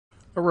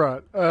All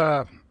right.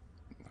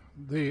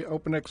 The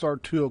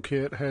OpenXr Tool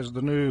Kit has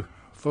the new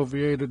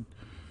foveated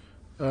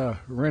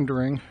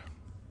rendering,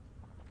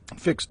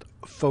 fixed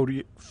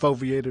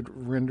foveated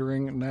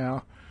rendering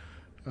now.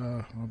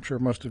 I'm sure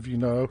most of you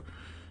know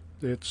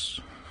it's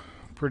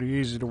pretty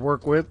easy to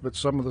work with, but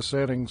some of the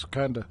settings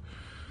kind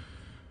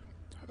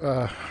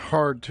of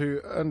hard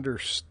to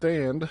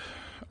understand.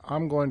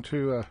 I'm going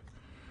to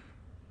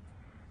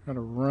kind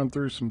of run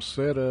through some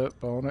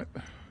setup on it.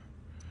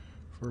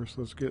 First,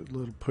 let's get a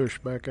little push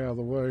back out of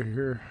the way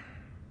here.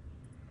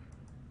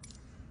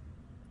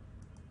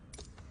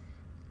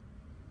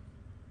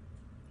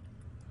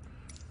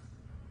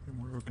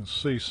 Where we can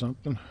see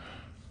something.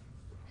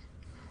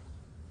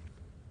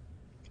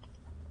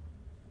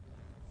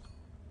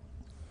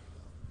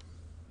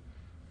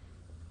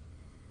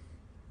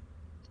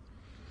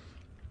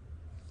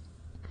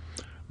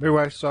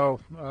 Anyway, so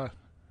I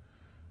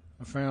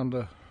found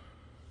a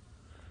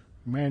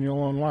manual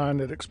online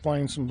that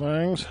explains some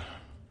things.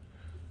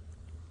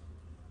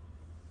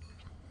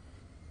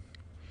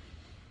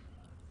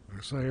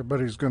 So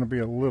everybody's going to be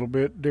a little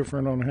bit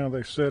different on how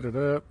they set it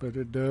up, but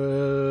it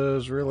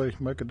does really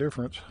make a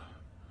difference.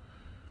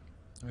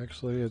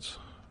 Actually, it's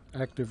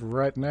active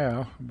right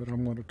now, but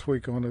I'm going to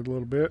tweak on it a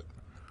little bit.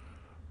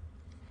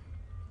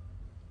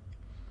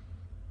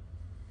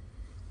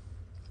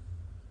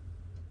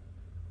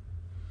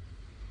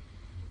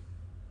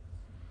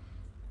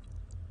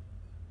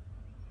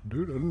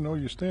 Dude, I didn't know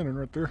you were standing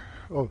right there.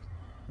 Oh.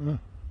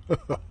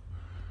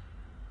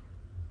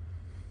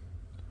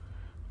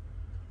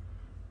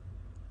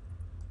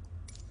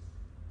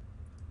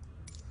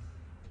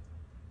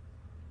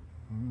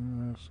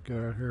 Let's get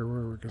out here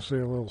where we can see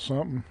a little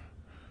something.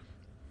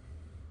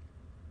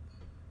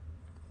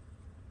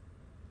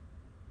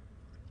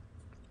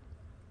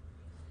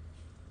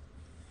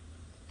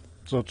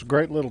 So it's a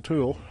great little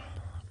tool.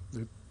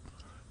 It,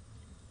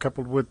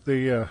 coupled with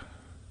the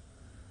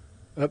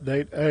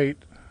update 8,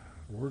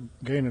 we're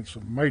gaining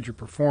some major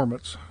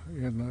performance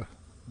in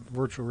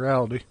virtual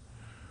reality.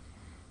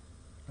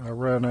 I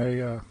run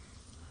a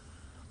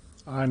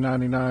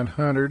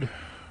i9900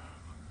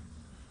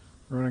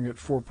 running at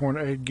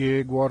 4.8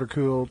 gig water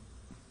cooled,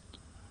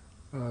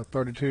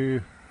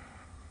 32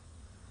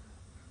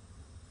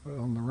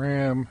 on the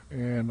RAM,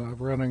 and I'm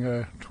running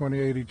a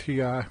 2080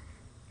 Ti.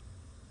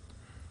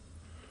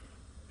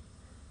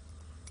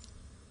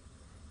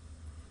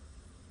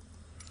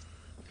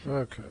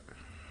 Okay.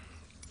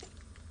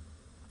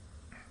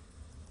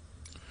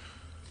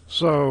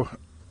 So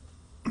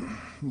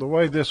the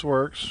way this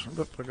works,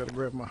 I gotta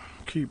grab my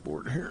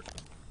keyboard here.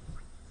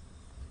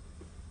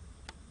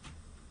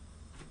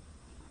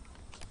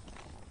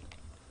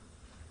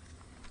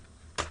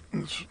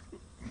 It's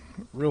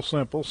real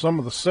simple. Some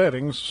of the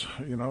settings,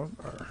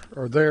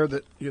 are there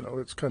that,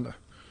 it's kind of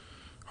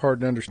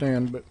hard to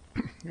understand. But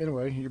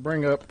anyway, you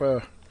bring up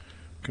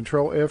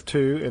Control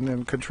F2, and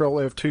then Control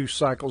F2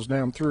 cycles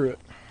down through it.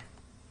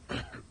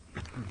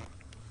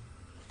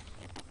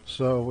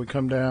 So we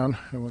come down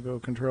and we go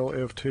Control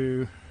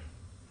F2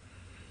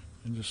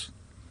 and just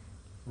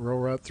roll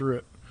right through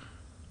it.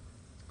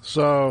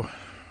 So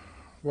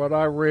what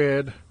I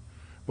read,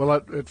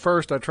 at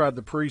first I tried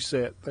the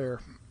preset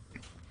there,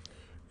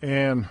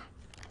 and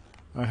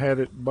I had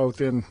it both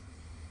in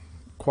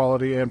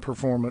quality and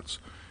performance.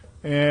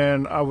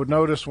 And I would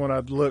notice when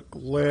I'd look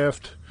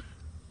left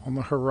on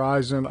the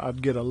horizon,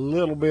 I'd get a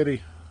little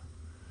bitty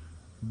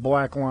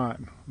black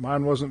line.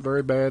 Mine wasn't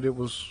very bad. It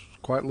was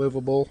quite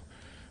livable.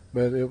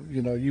 But,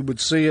 you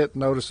would see it,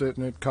 notice it,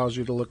 and it'd cause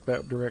you to look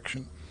that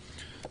direction.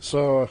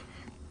 So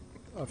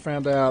I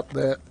found out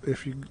that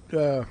if you,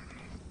 there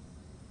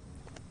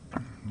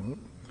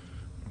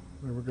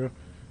we go.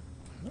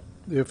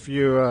 If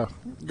you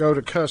go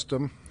to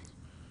custom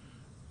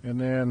and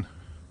then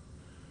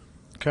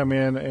come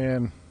in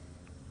and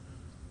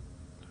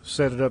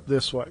set it up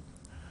this way.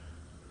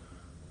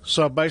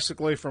 So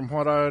basically, from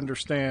what I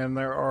understand,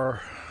 there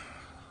are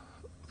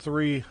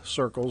 3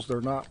 circles. They're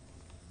not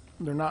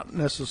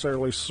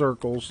necessarily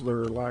circles.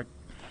 They're like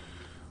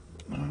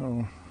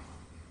kind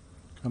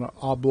of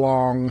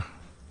oblong.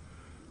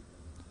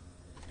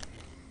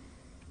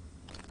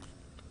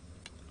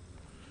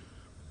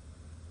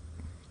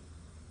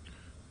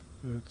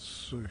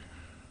 Let's see.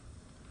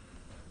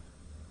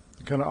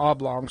 Kind of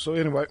oblong. So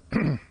anyway,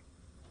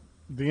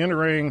 the inner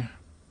ring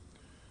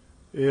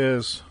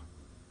is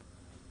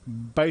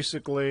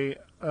basically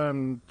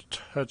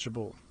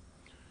untouchable.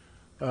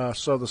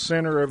 So the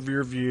center of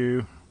your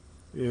view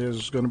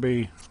is going to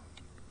be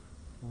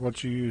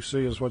what you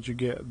see is what you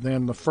get.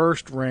 Then the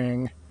first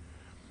ring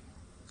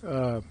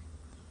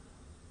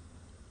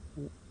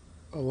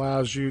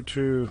allows you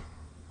to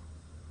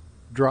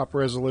drop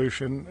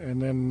resolution,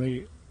 and then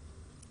the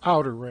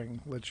outer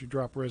ring lets you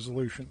drop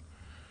resolution.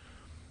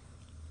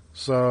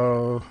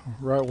 So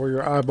right where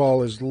your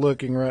eyeball is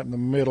looking, right in the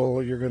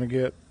middle, you're going to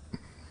get,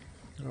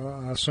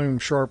 I assume,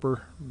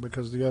 sharper,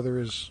 because the other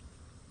is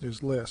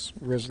less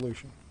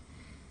resolution.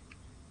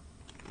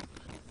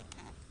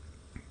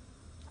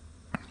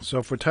 So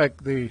if we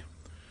take the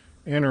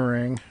inner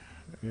ring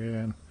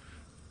and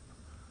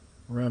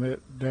run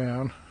it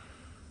down.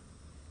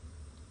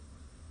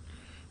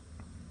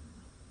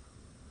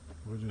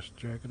 We'll just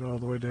jack it all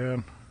the way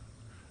down.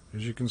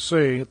 As you can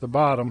see at the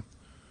bottom,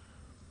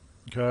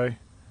 okay,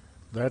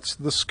 that's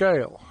the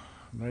scale.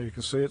 Now you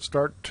can see it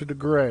start to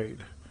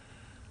degrade.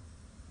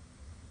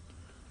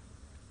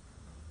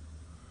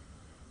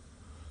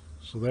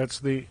 So that's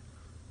the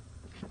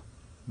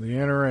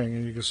inner ring,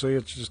 and you can see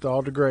it's just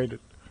all degraded.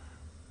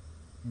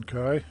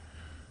 Okay.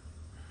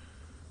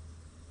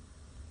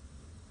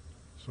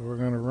 So we're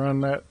going to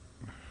run that.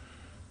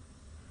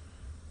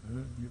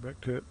 Get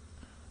back to it.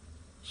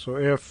 So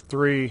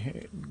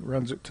F3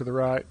 runs it to the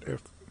right.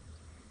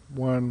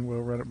 F1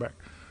 will run it back.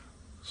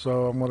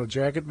 So I'm going to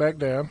jack it back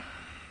down.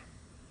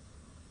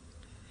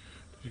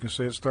 You can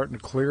see it's starting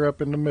to clear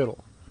up in the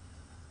middle.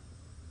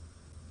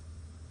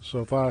 So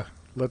if I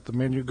let the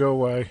menu go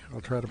away,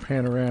 I'll try to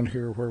pan around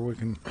here where we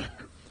can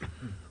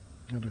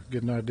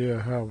get an idea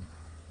how.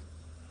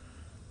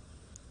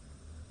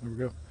 There we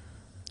go.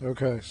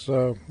 Okay,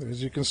 so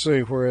as you can see,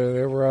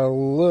 wherever I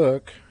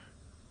look,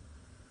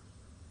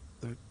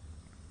 the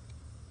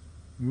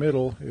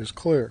middle is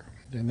clear,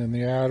 and then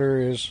the outer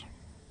is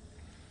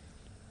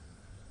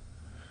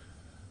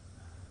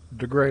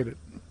degraded,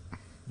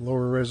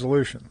 lower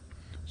resolution.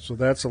 So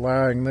that's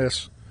allowing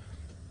this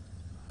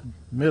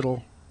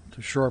middle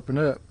to sharpen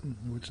up,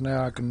 which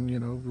now I can,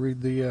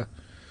 read the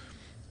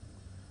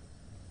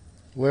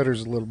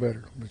letters a little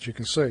better, but you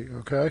can see,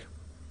 okay?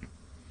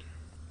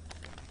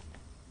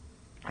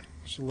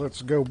 So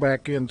let's go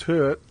back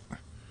into it,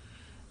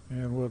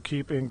 and we'll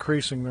keep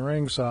increasing the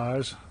ring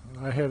size.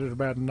 I had it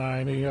about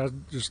 90. I was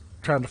just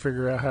trying to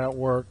figure out how it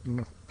worked,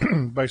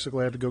 and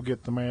basically I had to go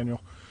get the manual,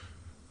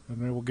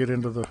 and then we'll get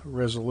into the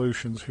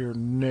resolutions here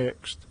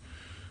next.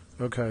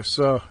 Okay,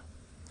 so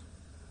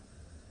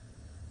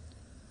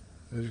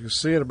as you can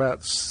see at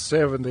about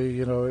 70,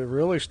 it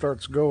really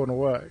starts going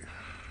away.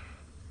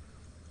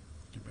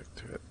 Get back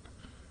to it.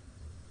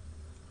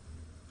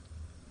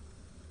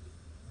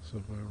 So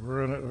if I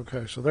run it,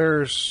 okay, so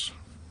there's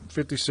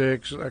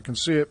 56. I can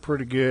see it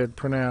pretty good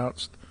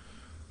pronounced.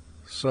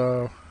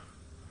 So,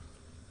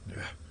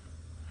 yeah.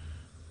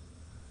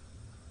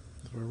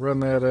 If I run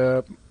that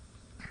up,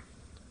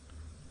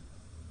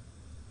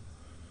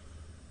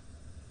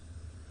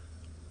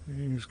 you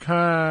can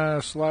kind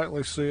of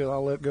slightly see it.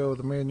 I'll let go of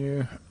the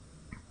menu.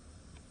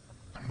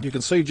 You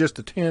can see just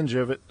a tinge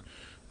of it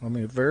on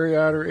the very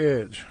outer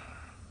edge.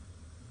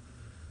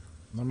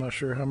 I'm not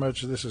sure how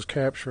much of this is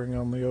capturing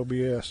on the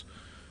OBS,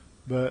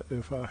 but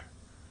if I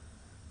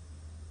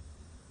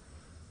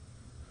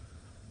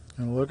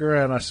look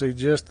around, I see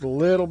just a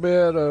little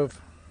bit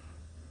of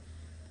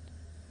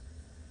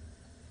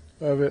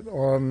it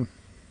on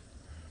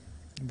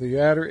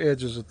the outer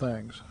edges of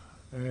things.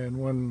 And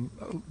when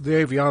the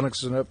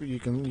avionics is up,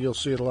 you'll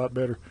see it a lot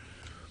better.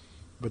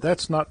 But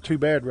that's not too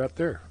bad right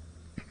there.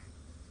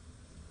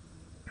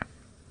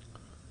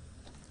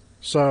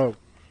 So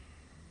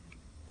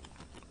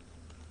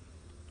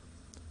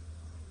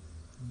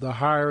the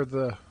higher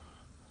the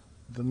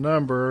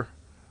number,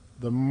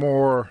 the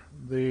more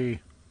the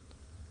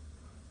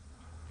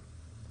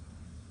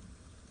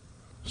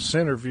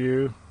center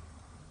view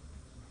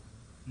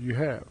you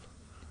have.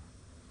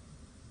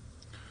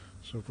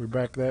 So if we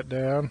back that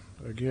down,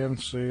 again,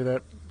 see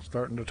that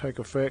starting to take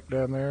effect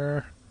down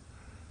there.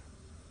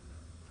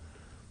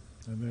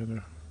 And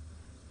then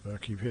I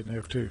keep hitting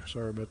F2.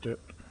 Sorry about that.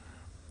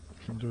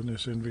 I'm doing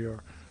this in VR.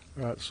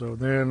 All right, so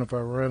then if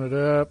I run it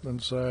up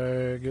and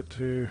say get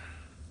to,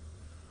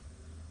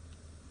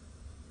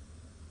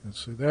 and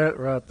see that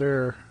right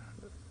there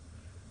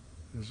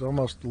is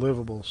almost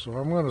livable. So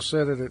I'm going to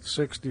set it at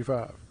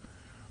 65.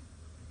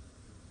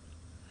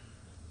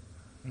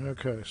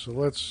 Okay, so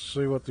let's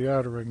see what the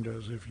outer ring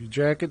does. If you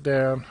jack it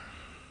down,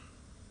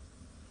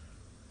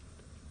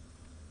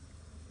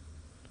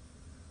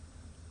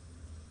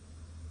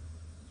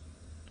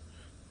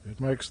 it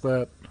makes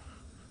that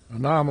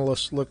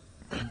anomalous look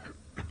a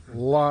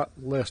lot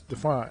less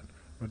defined.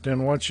 But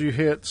then once you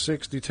hit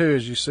 62,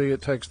 as you see,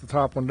 it takes the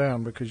top one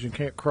down because you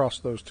can't cross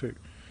those two.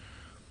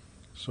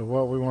 So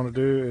what we want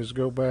to do is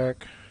go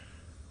back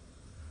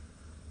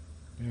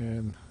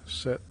and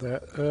set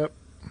that up.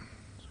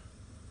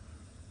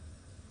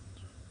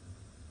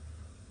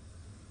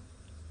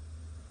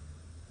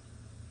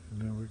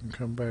 And then we can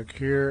come back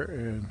here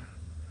and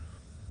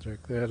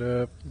jack that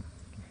up.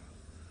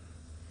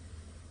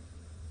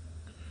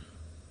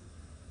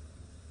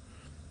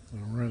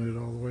 I'll run it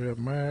all the way up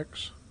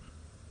max.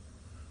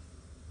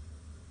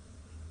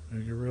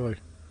 And you can really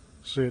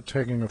see it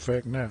taking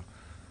effect now.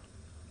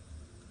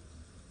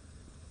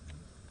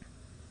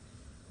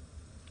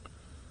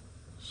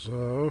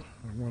 So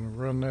I'm going to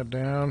run that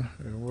down,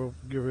 and we'll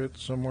give it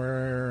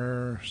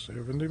somewhere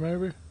 70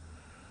 maybe.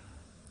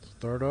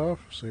 Start off,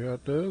 see how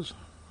it does.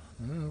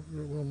 Yeah,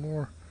 a little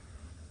more.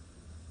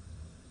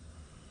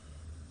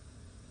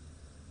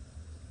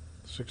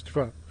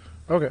 65.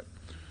 Okay,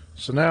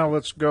 so now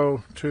let's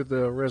go to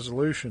the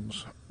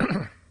resolutions.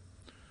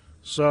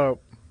 So,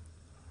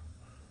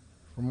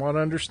 from what I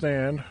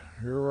understand,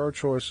 here are our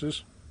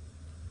choices.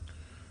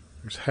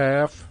 There's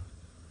half,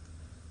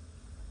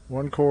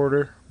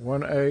 1/4,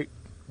 1/8,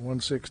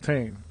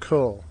 1/16.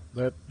 Cool.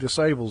 That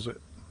disables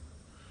it.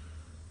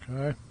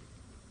 Okay.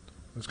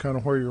 That's kind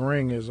of where your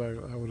ring is, I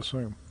would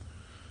assume.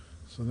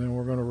 So then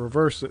we're going to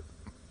reverse it.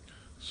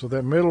 So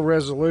that middle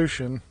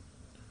resolution,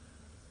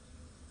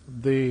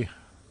 the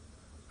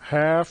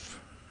half,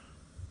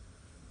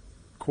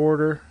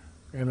 1/4,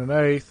 and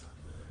 1/8,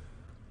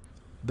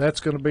 that's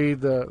going to be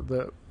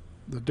the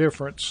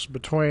difference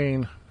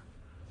between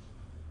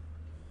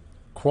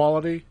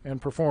quality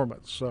and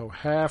performance. So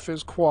half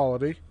is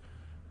quality.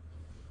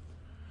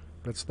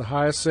 That's the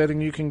highest setting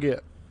you can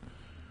get.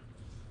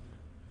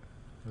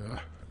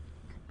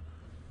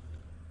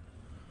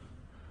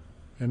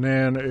 And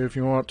then if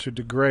you want to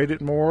degrade it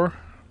more,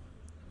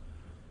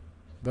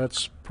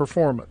 that's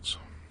performance.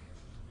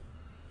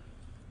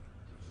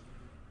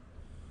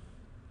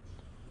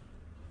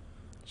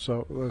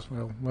 So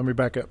well, let me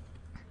back up.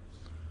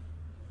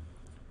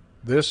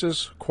 This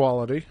is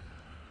quality,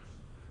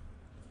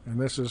 and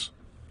this is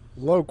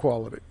low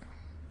quality.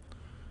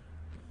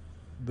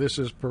 This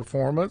is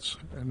performance,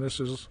 and this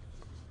is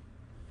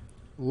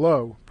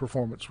low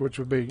performance, which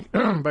would be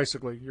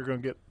basically you're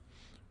going to get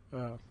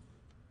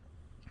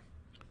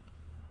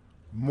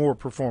more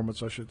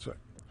performance, I should say.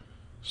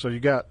 So you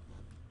got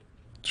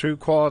 2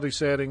 quality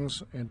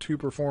settings and 2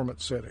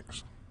 performance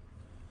settings.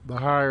 The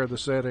higher the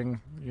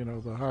setting,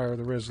 the higher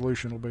the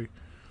resolution will be.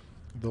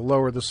 The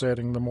lower the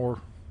setting, the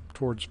more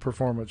towards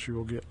performance you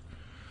will get.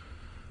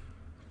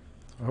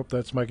 I hope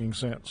that's making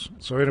sense.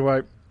 So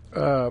anyway,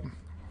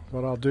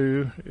 what I'll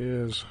do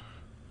is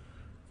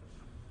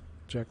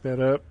check that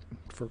up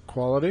for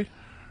quality,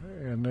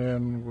 and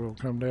then we'll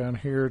come down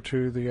here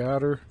to the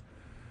outer,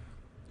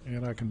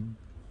 and I can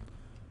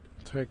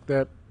take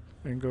that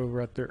and go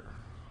right there.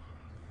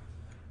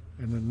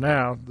 And then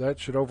now that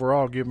should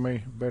overall give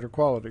me better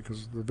quality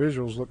because the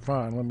visuals look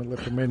fine. Let me let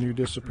the menu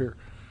disappear.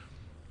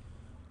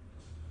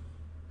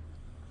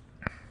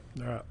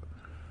 All right.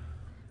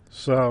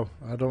 So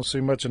I don't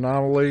see much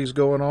anomalies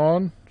going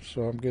on.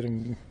 So I'm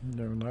getting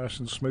nice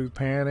and smooth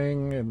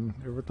panning and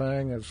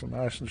everything. It's a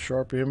nice and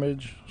sharp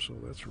image. So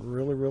that's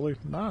really, really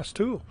nice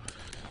tool.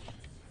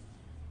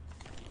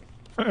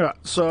 All right.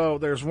 So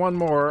there's one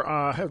more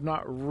I have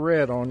not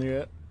read on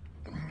yet.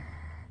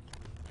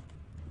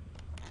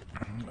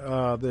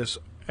 This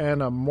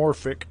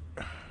anamorphic.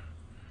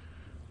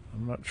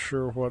 I'm not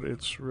sure what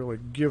it's really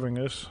giving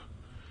us.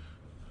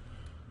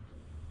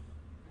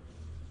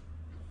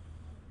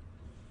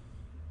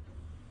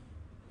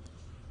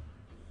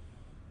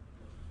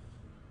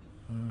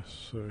 Let's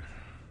see.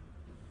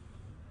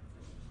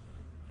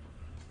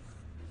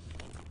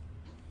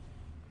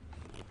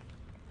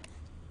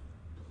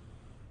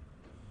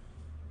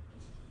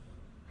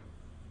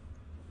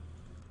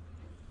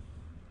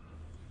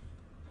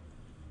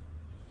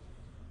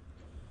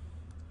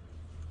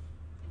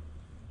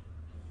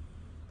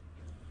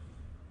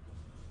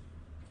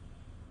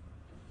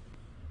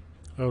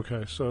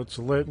 Okay, so it's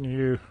letting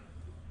you.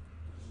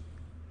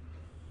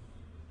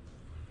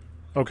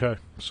 Okay,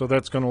 so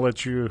that's going to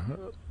let you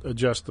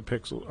adjust the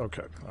pixel.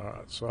 Okay, all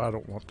right, so I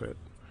don't want that.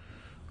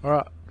 All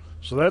right,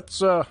 so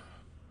that's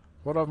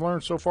what I've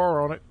learned so far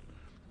on it.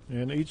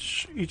 And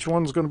each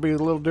one's going to be a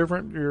little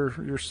different,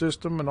 your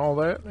system and all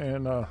that.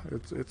 And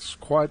it's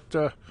quite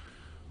a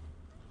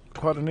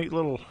neat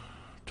little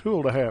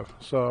tool to have.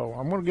 So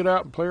I'm going to get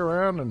out and play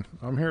around. And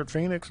I'm here at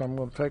Phoenix. I'm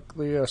going to take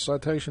the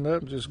citation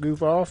up and just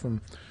goof off and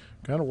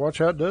kind of watch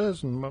how it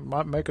does, and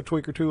might make a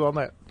tweak or two on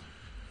that.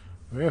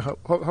 Yeah,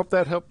 hope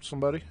that helped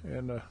somebody,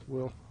 and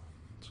we'll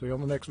see you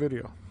on the next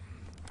video.